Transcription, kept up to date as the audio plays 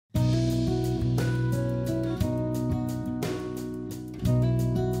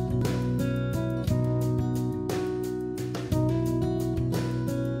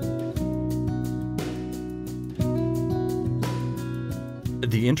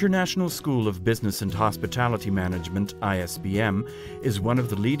The International School of Business and Hospitality Management, ISBM, is one of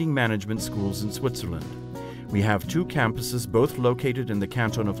the leading management schools in Switzerland. We have two campuses, both located in the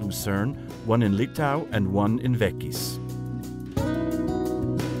canton of Luzern, one in Littau and one in Weggis.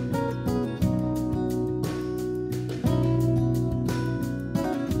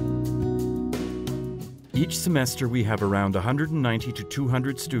 Each semester we have around 190 to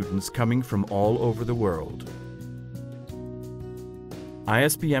 200 students coming from all over the world.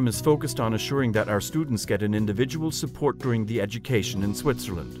 ISBM is focused on assuring that our students get an individual support during the education in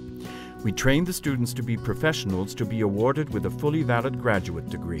Switzerland. We train the students to be professionals to be awarded with a fully valid graduate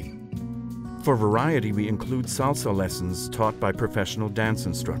degree. For variety, we include salsa lessons taught by professional dance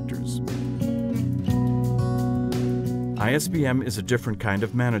instructors. ISBM is a different kind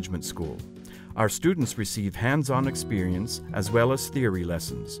of management school. Our students receive hands-on experience as well as theory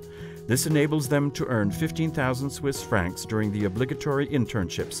lessons. This enables them to earn 15,000 Swiss francs during the obligatory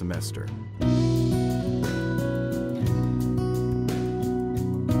internship semester.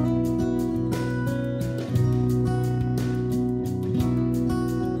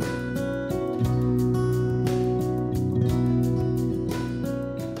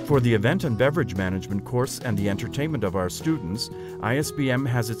 For the event and beverage management course and the entertainment of our students, ISBM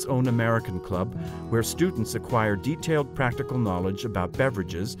has its own American club where students acquire detailed practical knowledge about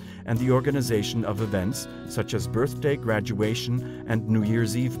beverages and the organization of events such as birthday, graduation, and New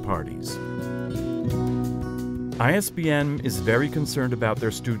Year's Eve parties. ISBM is very concerned about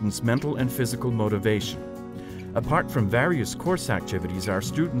their students' mental and physical motivation. Apart from various course activities, our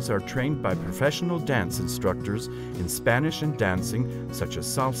students are trained by professional dance instructors in Spanish and dancing, such as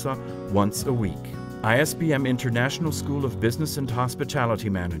salsa, once a week. ISBM International School of Business and Hospitality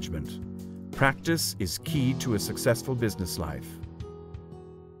Management. Practice is key to a successful business life.